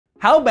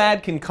How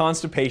bad can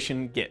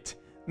constipation get?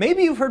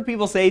 Maybe you've heard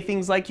people say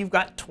things like you've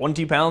got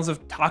 20 pounds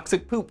of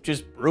toxic poop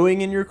just brewing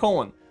in your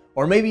colon.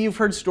 Or maybe you've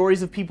heard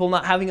stories of people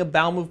not having a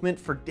bowel movement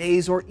for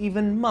days or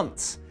even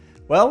months.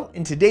 Well,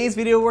 in today's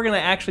video, we're going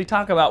to actually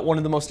talk about one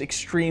of the most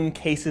extreme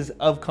cases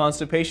of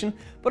constipation,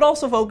 but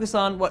also focus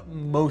on what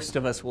most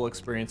of us will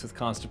experience with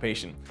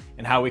constipation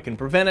and how we can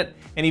prevent it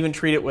and even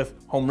treat it with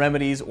home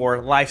remedies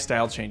or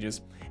lifestyle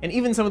changes, and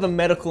even some of the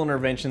medical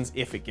interventions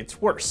if it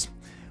gets worse.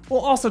 We'll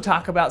also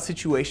talk about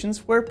situations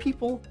where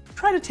people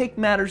try to take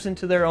matters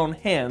into their own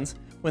hands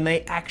when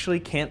they actually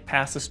can't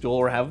pass a stool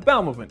or have a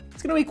bowel movement.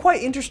 It's going to be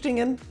quite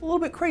interesting and a little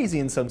bit crazy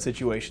in some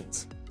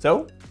situations.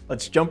 So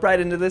let's jump right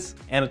into this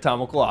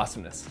anatomical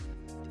awesomeness.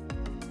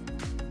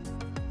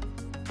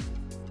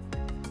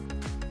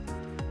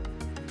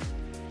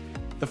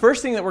 The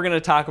first thing that we're going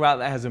to talk about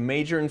that has a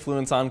major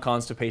influence on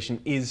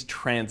constipation is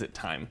transit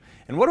time.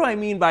 And what do I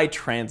mean by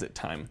transit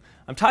time?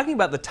 I'm talking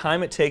about the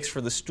time it takes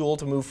for the stool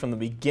to move from the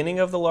beginning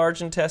of the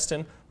large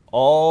intestine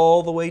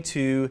all the way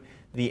to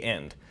the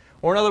end.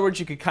 Or in other words,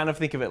 you could kind of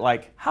think of it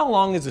like, how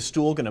long is a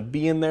stool going to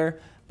be in there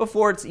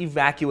before it's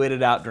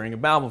evacuated out during a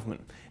bowel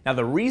movement? Now,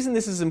 the reason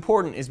this is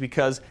important is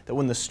because that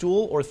when the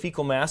stool or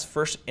fecal mass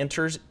first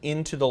enters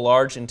into the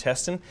large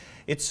intestine,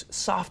 it's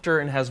softer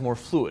and has more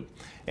fluid.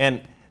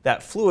 And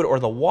that fluid or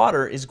the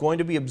water is going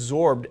to be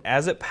absorbed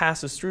as it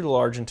passes through the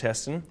large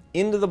intestine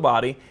into the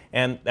body,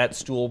 and that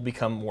stool will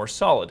become more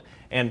solid.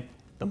 And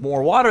the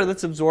more water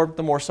that's absorbed,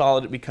 the more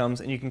solid it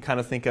becomes, and you can kind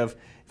of think of,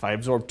 if I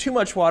absorb too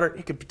much water,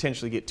 it could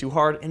potentially get too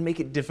hard and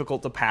make it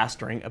difficult to pass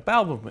during a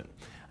bowel movement.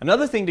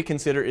 Another thing to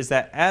consider is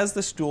that as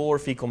the stool or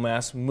fecal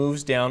mass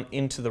moves down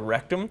into the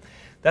rectum,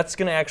 that's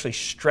going to actually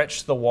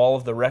stretch the wall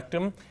of the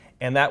rectum,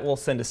 and that will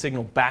send a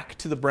signal back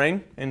to the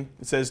brain, and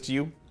it says to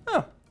you,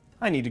 oh,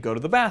 I need to go to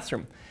the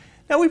bathroom.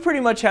 Now, we pretty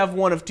much have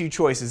one of two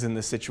choices in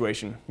this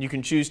situation. You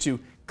can choose to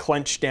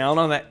clench down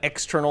on that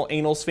external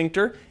anal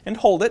sphincter and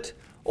hold it,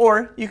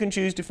 or you can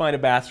choose to find a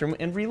bathroom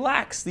and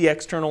relax the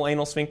external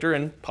anal sphincter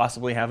and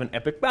possibly have an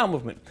epic bowel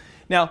movement.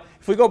 Now,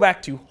 if we go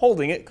back to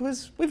holding it,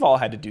 because we've all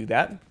had to do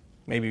that,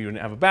 maybe you didn't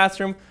have a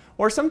bathroom,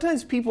 or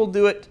sometimes people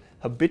do it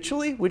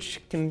habitually,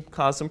 which can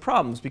cause some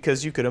problems,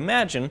 because you could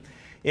imagine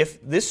if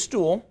this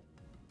stool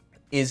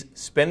is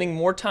spending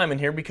more time in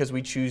here because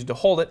we choose to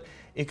hold it,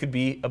 it could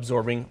be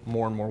absorbing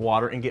more and more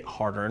water and get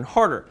harder and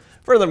harder.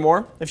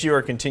 Furthermore, if you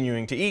are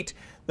continuing to eat,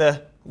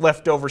 the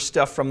leftover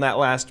stuff from that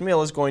last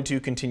meal is going to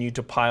continue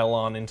to pile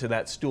on into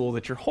that stool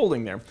that you're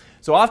holding there.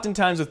 So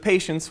oftentimes with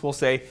patients, we'll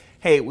say,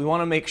 hey, we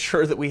want to make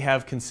sure that we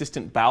have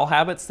consistent bowel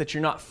habits, that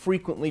you're not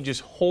frequently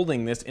just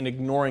holding this and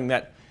ignoring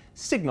that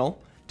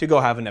signal to go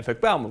have an epic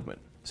bowel movement.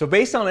 So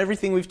based on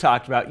everything we've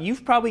talked about,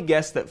 you've probably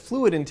guessed that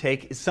fluid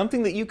intake is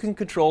something that you can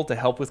control to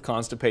help with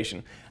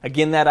constipation.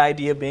 Again, that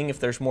idea being if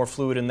there's more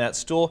fluid in that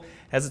stool,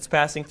 as it's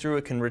passing through,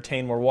 it can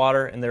retain more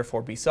water and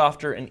therefore be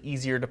softer and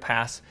easier to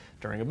pass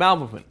during a bowel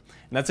movement.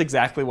 And that's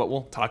exactly what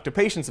we'll talk to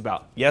patients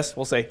about. Yes,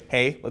 we'll say,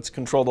 hey, let's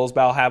control those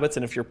bowel habits,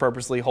 and if you're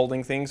purposely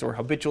holding things or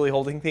habitually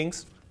holding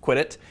things, quit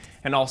it,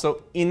 and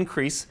also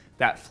increase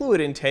that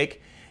fluid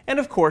intake. And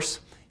of course,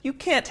 you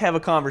can't have a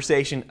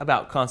conversation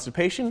about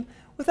constipation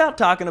without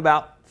talking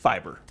about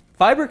fiber.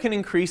 Fiber can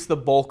increase the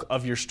bulk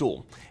of your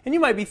stool. And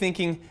you might be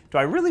thinking, do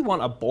I really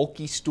want a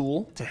bulky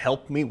stool to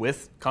help me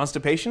with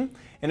constipation?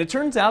 And it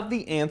turns out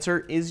the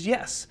answer is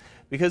yes,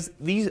 because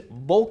these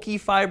bulky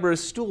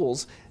fibrous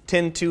stools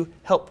tend to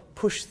help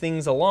push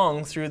things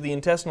along through the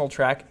intestinal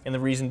tract, and the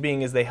reason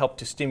being is they help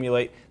to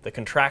stimulate the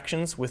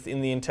contractions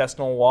within the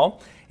intestinal wall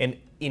and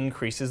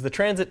increases the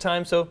transit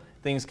time so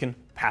things can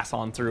pass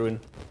on through and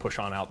push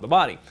on out the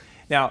body.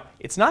 Now,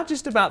 it's not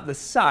just about the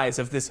size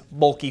of this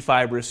bulky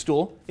fibrous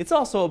stool, it's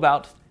also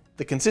about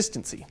the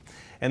consistency.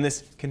 And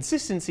this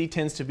consistency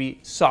tends to be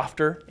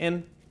softer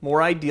and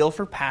more ideal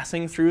for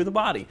passing through the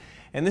body.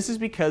 And this is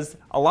because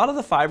a lot of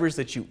the fibers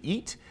that you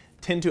eat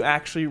tend to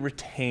actually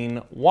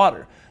retain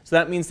water. So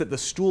that means that the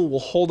stool will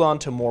hold on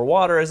to more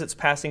water as it's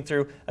passing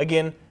through,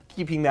 again,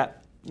 keeping that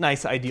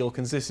nice ideal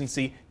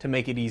consistency to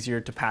make it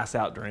easier to pass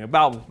out during a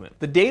bowel movement.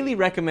 The daily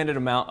recommended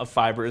amount of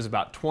fiber is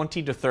about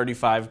 20 to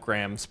 35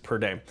 grams per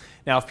day.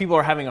 Now, if people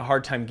are having a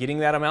hard time getting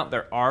that amount,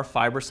 there are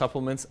fiber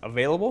supplements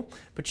available,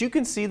 but you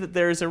can see that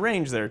there is a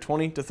range there,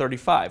 20 to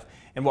 35.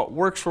 And what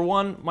works for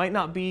one might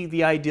not be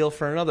the ideal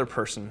for another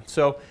person.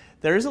 So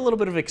there is a little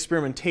bit of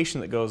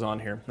experimentation that goes on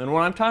here. And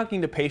when I'm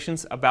talking to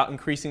patients about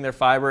increasing their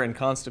fiber and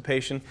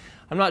constipation,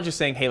 I'm not just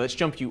saying, hey, let's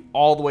jump you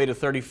all the way to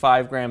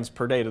 35 grams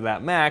per day to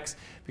that max,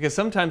 because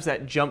sometimes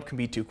that jump can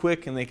be too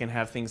quick and they can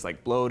have things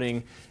like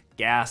bloating,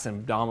 gas, and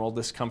abdominal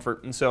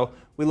discomfort. And so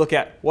we look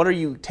at what are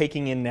you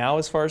taking in now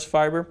as far as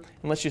fiber,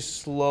 and let's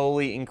just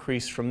slowly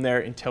increase from there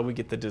until we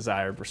get the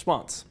desired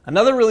response.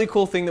 Another really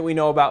cool thing that we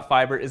know about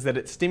fiber is that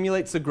it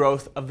stimulates the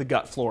growth of the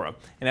gut flora.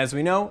 And as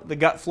we know, the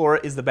gut flora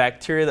is the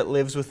bacteria that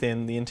lives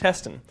within the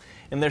intestine.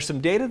 And there's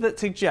some data that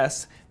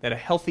suggests that a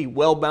healthy,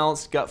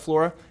 well-balanced gut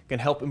flora can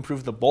help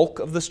improve the bulk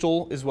of the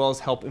stool as well as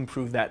help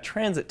improve that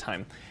transit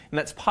time. And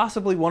that's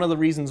possibly one of the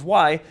reasons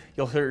why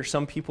you'll hear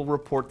some people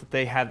report that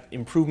they have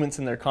improvements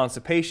in their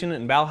constipation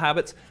and bowel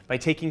habits by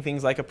taking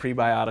things like a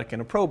prebiotic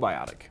and a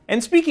probiotic.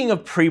 And speaking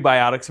of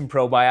prebiotics and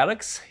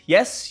probiotics,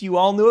 yes, you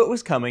all knew it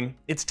was coming.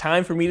 It's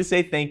time for me to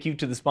say thank you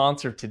to the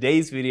sponsor of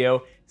today's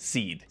video,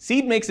 Seed.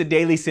 Seed makes a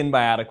daily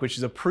synbiotic, which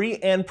is a pre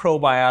and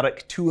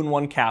probiotic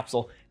 2-in-1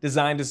 capsule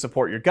designed to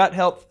support your gut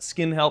health,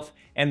 skin health,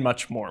 and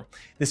much more.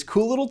 This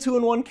cool little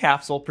 2-in-1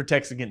 capsule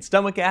protects against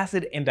stomach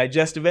acid and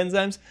digestive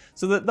enzymes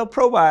so that the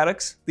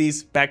probiotics,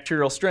 these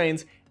bacterial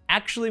strains,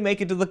 actually make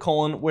it to the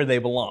colon where they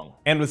belong.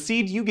 And with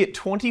Seed, you get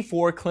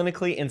 24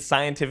 clinically and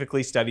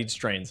scientifically studied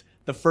strains,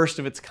 the first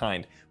of its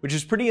kind, which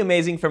is pretty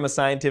amazing from a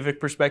scientific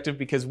perspective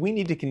because we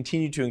need to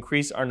continue to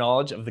increase our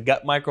knowledge of the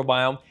gut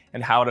microbiome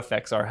and how it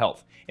affects our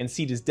health. And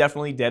Seed is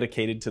definitely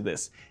dedicated to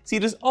this.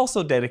 Seed is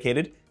also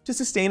dedicated to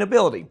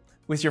sustainability.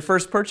 With your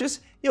first purchase,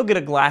 you'll get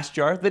a glass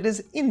jar that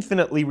is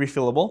infinitely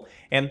refillable,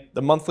 and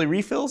the monthly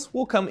refills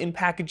will come in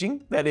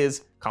packaging that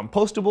is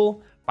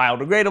compostable,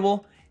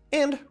 biodegradable,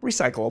 and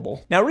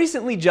recyclable. Now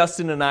recently,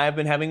 Justin and I have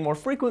been having more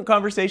frequent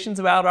conversations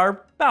about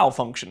our bowel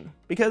function,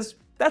 because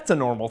that's a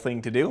normal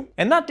thing to do.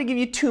 And not to give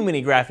you too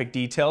many graphic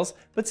details,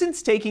 but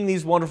since taking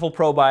these wonderful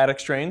probiotic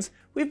strains,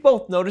 we've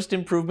both noticed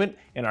improvement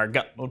in our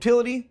gut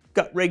motility,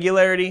 gut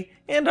regularity,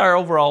 and our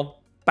overall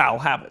bowel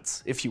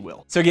habits, if you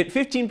will. So get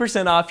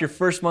 15% off your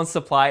first month's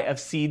supply of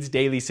Seed's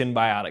Daily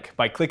Synbiotic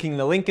by clicking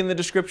the link in the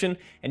description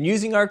and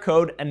using our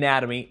code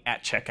ANATOMY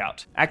at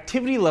checkout.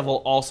 Activity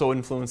level also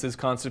influences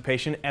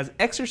constipation, as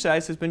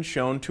exercise has been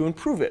shown to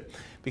improve it,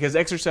 because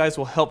exercise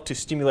will help to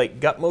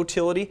stimulate gut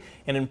motility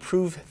and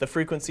improve the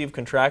frequency of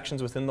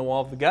contractions within the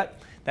wall of the gut.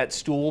 That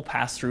stool will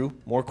pass through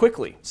more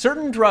quickly.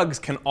 Certain drugs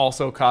can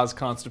also cause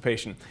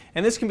constipation,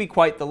 and this can be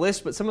quite the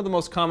list, but some of the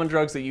most common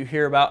drugs that you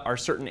hear about are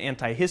certain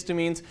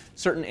antihistamines,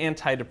 certain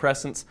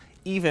antidepressants,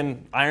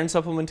 even iron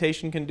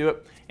supplementation can do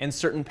it, and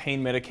certain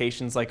pain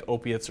medications like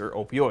opiates or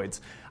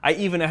opioids. I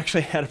even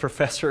actually had a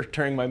professor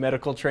during my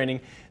medical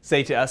training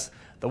say to us,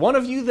 "The one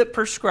of you that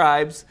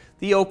prescribes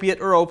the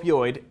opiate or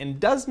opioid and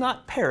does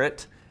not pair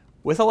it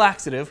with a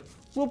laxative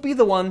will be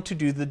the one to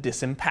do the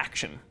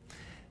disimpaction."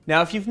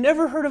 Now, if you've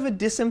never heard of a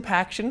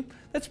disimpaction,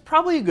 that's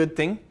probably a good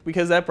thing,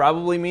 because that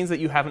probably means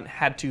that you haven't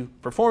had to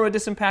perform a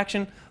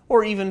disimpaction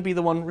or even be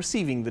the one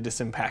receiving the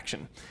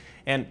disimpaction.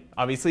 And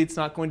obviously it's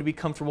not going to be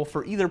comfortable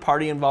for either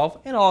party involved,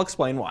 and I'll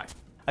explain why.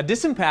 A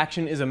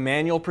disimpaction is a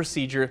manual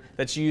procedure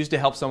that's used to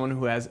help someone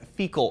who has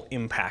fecal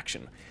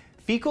impaction.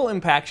 Fecal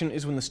impaction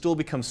is when the stool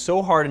becomes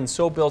so hard and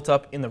so built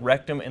up in the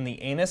rectum and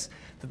the anus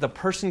that the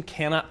person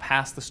cannot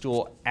pass the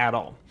stool at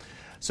all.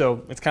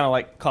 So it's kind of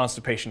like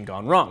constipation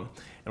gone wrong.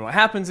 And what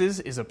happens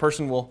is a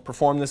person will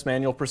perform this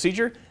manual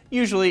procedure.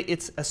 Usually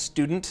it's a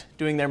student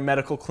doing their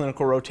medical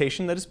clinical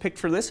rotation that is picked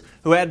for this,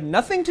 who had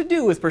nothing to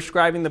do with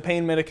prescribing the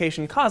pain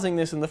medication causing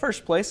this in the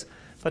first place.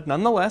 But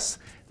nonetheless,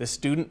 the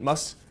student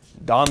must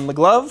don the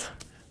glove,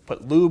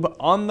 put lube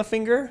on the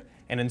finger,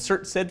 and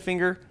insert said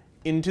finger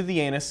into the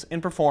anus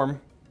and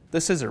perform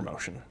the scissor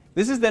motion.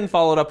 This is then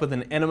followed up with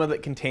an enema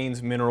that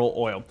contains mineral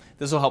oil.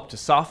 This will help to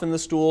soften the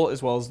stool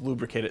as well as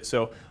lubricate it,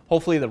 so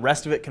hopefully the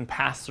rest of it can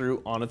pass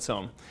through on its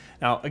own.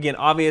 Now again,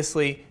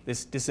 obviously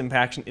this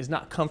disimpaction is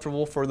not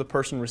comfortable for the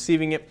person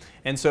receiving it,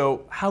 and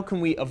so how can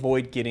we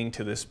avoid getting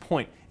to this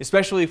point?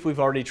 Especially if we've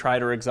already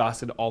tried or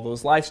exhausted all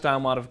those lifestyle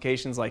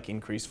modifications like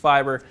increased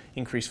fiber,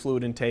 increased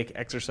fluid intake,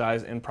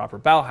 exercise, and proper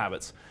bowel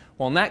habits.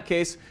 Well, in that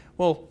case,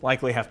 we'll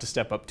likely have to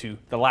step up to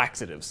the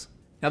laxatives.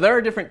 Now there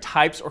are different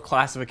types or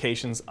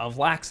classifications of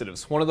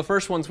laxatives. One of the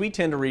first ones we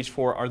tend to reach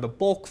for are the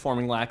bulk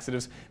forming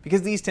laxatives,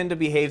 because these tend to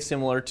behave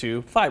similar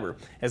to fiber,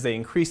 as they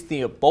increase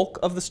the bulk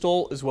of the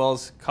stool as well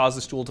as cause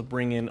the stool to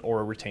bring in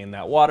or retain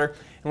that water.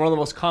 And one of the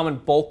most common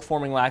bulk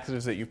forming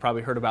laxatives that you've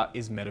probably heard about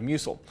is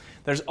Metamucil.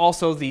 There's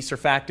also the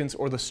surfactants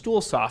or the stool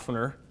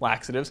softener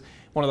laxatives.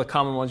 One of the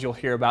common ones you'll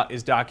hear about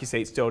is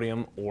docusate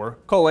sodium or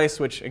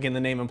Colace, which again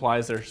the name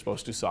implies they're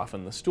supposed to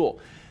soften the stool.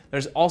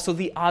 There's also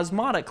the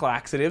osmotic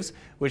laxatives,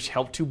 which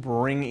help to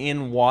bring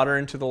in water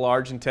into the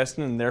large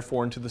intestine and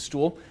therefore into the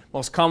stool.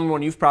 Most common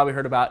one you've probably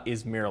heard about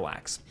is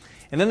Miralax.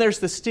 And then there's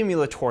the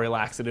stimulatory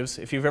laxatives.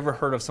 If you've ever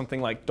heard of something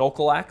like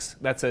Dulcolax,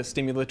 that's a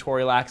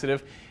stimulatory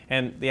laxative,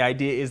 and the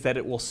idea is that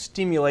it will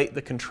stimulate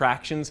the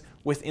contractions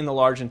within the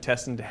large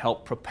intestine to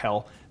help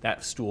propel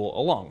that stool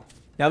along.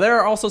 Now there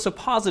are also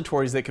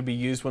suppositories that could be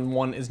used when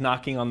one is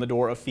knocking on the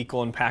door of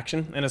fecal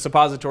impaction, and a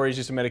suppository is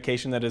just a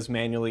medication that is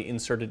manually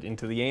inserted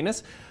into the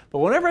anus. But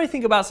whenever I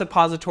think about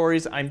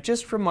suppositories, I'm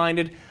just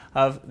reminded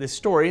of this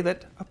story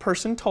that a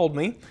person told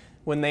me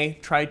when they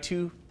tried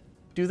to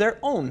do their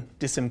own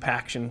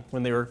disimpaction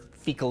when they were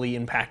fecally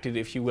impacted,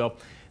 if you will.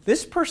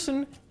 This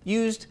person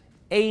used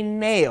a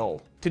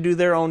nail to do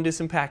their own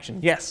disimpaction.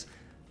 Yes,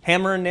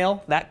 hammer and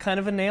nail, that kind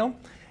of a nail.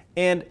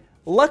 And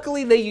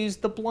luckily they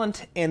used the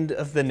blunt end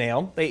of the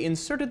nail. They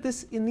inserted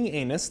this in the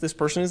anus. This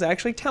person is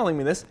actually telling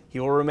me this. He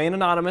will remain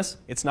anonymous.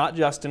 It's not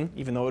Justin,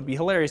 even though it would be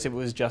hilarious if it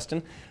was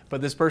Justin.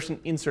 But this person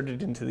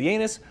inserted it into the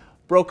anus,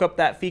 broke up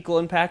that fecal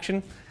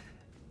impaction.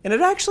 and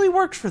it actually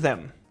worked for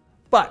them.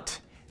 But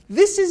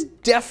this is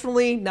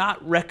definitely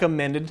not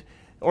recommended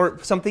or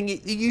something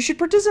you should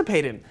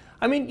participate in.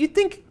 I mean, you'd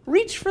think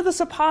reach for the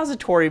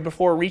suppository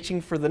before reaching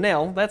for the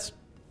nail. That's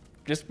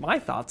just my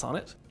thoughts on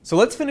it. So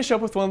let's finish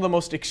up with one of the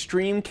most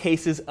extreme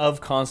cases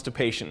of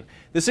constipation.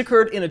 This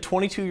occurred in a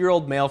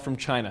 22-year-old male from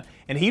China,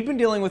 and he'd been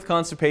dealing with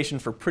constipation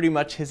for pretty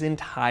much his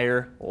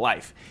entire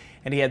life.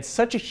 And he had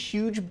such a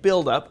huge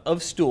buildup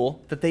of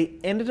stool that they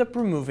ended up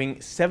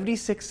removing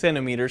 76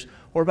 centimeters,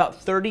 or about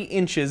 30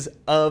 inches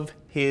of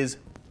his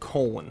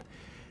colon.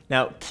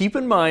 Now, keep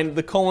in mind,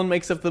 the colon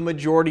makes up the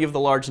majority of the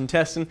large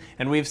intestine,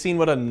 and we've seen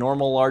what a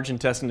normal large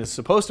intestine is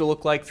supposed to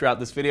look like throughout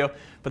this video,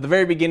 but the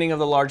very beginning of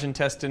the large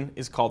intestine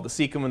is called the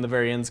cecum, and the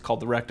very end is called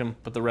the rectum,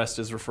 but the rest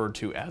is referred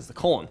to as the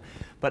colon.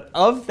 But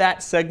of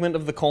that segment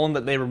of the colon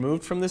that they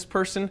removed from this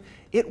person,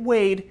 it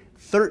weighed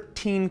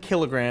 13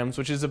 kilograms,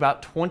 which is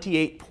about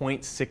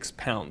 28.6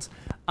 pounds.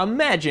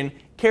 Imagine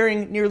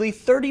carrying nearly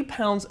 30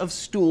 pounds of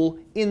stool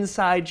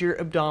inside your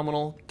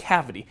abdominal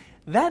cavity.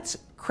 That's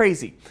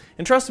crazy.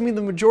 And trust me,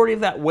 the majority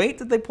of that weight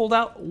that they pulled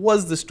out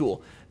was the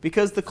stool,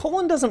 because the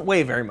colon doesn't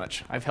weigh very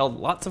much. I've held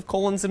lots of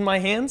colons in my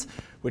hands,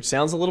 which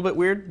sounds a little bit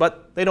weird,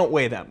 but they don't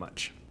weigh that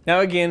much.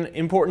 Now again,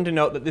 important to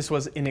note that this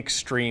was an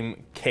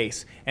extreme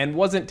case and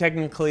wasn't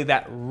technically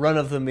that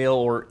run-of-the-mill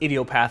or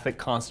idiopathic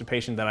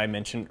constipation that I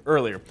mentioned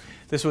earlier.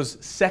 This was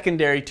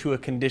secondary to a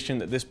condition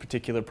that this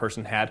particular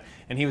person had,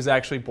 and he was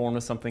actually born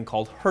with something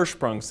called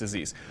Hirschsprung's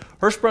disease.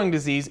 Hirschsprung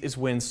disease is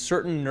when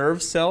certain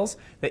nerve cells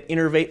that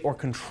innervate or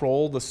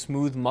control the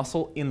smooth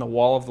muscle in the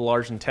wall of the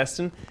large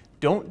intestine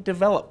don't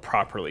develop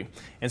properly.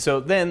 And so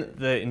then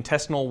the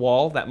intestinal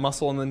wall, that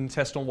muscle in the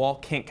intestinal wall,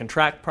 can't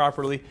contract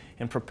properly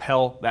and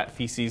propel that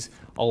feces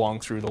along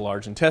through the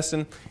large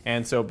intestine.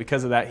 And so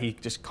because of that, he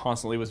just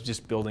constantly was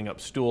just building up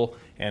stool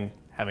and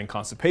having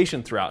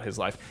constipation throughout his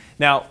life.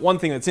 Now, one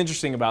thing that's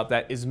interesting about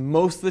that is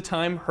most of the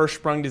time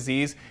Hirschsprung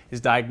disease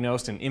is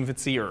diagnosed in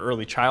infancy or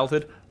early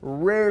childhood.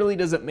 Rarely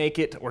does it make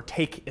it or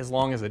take as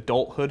long as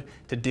adulthood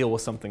to deal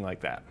with something like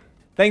that.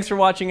 Thanks for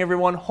watching,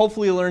 everyone.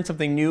 Hopefully you learned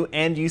something new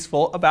and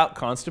useful about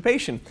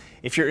constipation.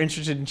 If you're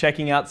interested in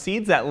checking out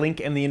seeds, that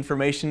link and the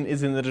information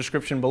is in the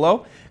description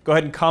below. Go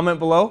ahead and comment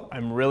below.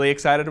 I'm really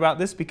excited about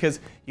this because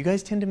you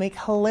guys tend to make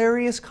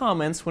hilarious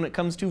comments when it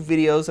comes to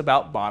videos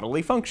about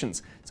bodily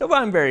functions. So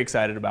I'm very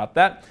excited about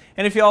that.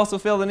 And if you also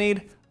feel the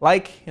need,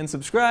 like and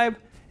subscribe,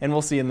 and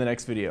we'll see you in the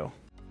next video.